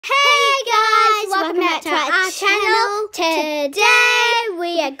Today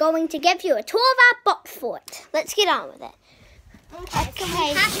we are going to give you a tour of our box fort. Let's get on with it. Okay, so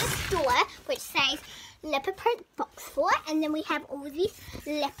we have this store which says leopard print box fort, and then we have all these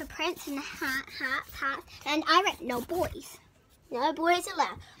leopard prints and hearts, and I wrote no boys. No boys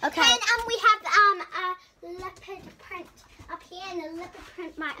allowed. Okay. And we have a leopard print up here and a leopard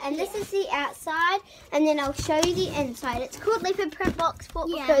print right And here. this is the outside, and then I'll show you the inside. It's called leopard print box fort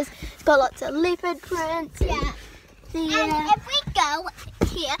Yeah. because it's got lots of leopard prints. Yeah. And if we go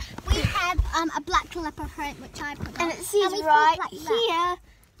here, we have a black leopard print which I put on. And it says we right put like that.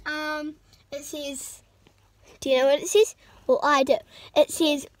 here, it says, do you know what it says? Well, I do. It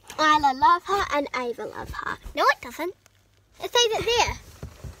says, Isla love her and Ava love her. No, it doesn't. It says it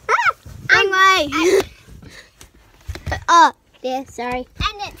there. Anyway. Oh, yeah, sorry.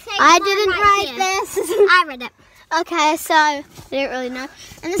 And it says I mine didn't right write here. this. I read it. Okay, so I don't really know.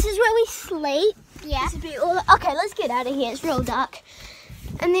 And this is where we sleep. Yeah. This would be all. Okay, let's get out of here. It's real dark.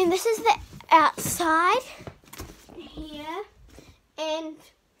 And then this is the outside here. And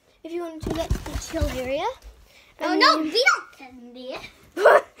if you want to get to the chill area. Oh And no, then- we don't sit in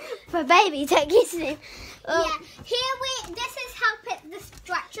there. for babies, I guess. Yeah. Here this is how the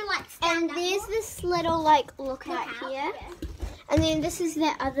structure like stand And there's this little like lookout here. Yeah. And then this is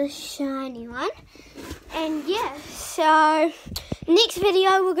the other shiny one. And yeah, so next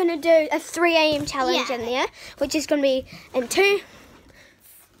video we're going to do a 3 a.m. challenge Yeah. in there, which is going to be in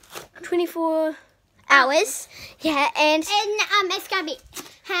 24 hours. Yeah, and And it's gonna be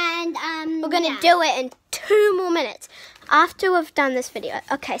we're going to do it in 2 more minutes after we've done this video.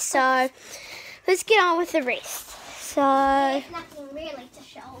 Okay, so let's get on with the rest. So There's nothing really to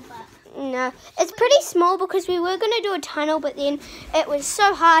show, but no, it's pretty small because we were going to do a tunnel, but then it was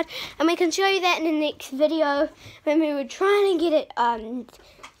so hard, and we can show you that in the next video when we were trying to get it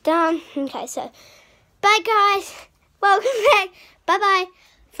done. Okay, so bye guys, welcome back, bye bye.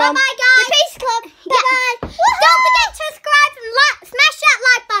 bye bye guys. The Peace Club. Bye bye. Don't forget to subscribe and smash that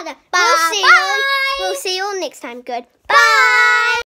like button. Bye. We'll see you all next time. Good. Bye.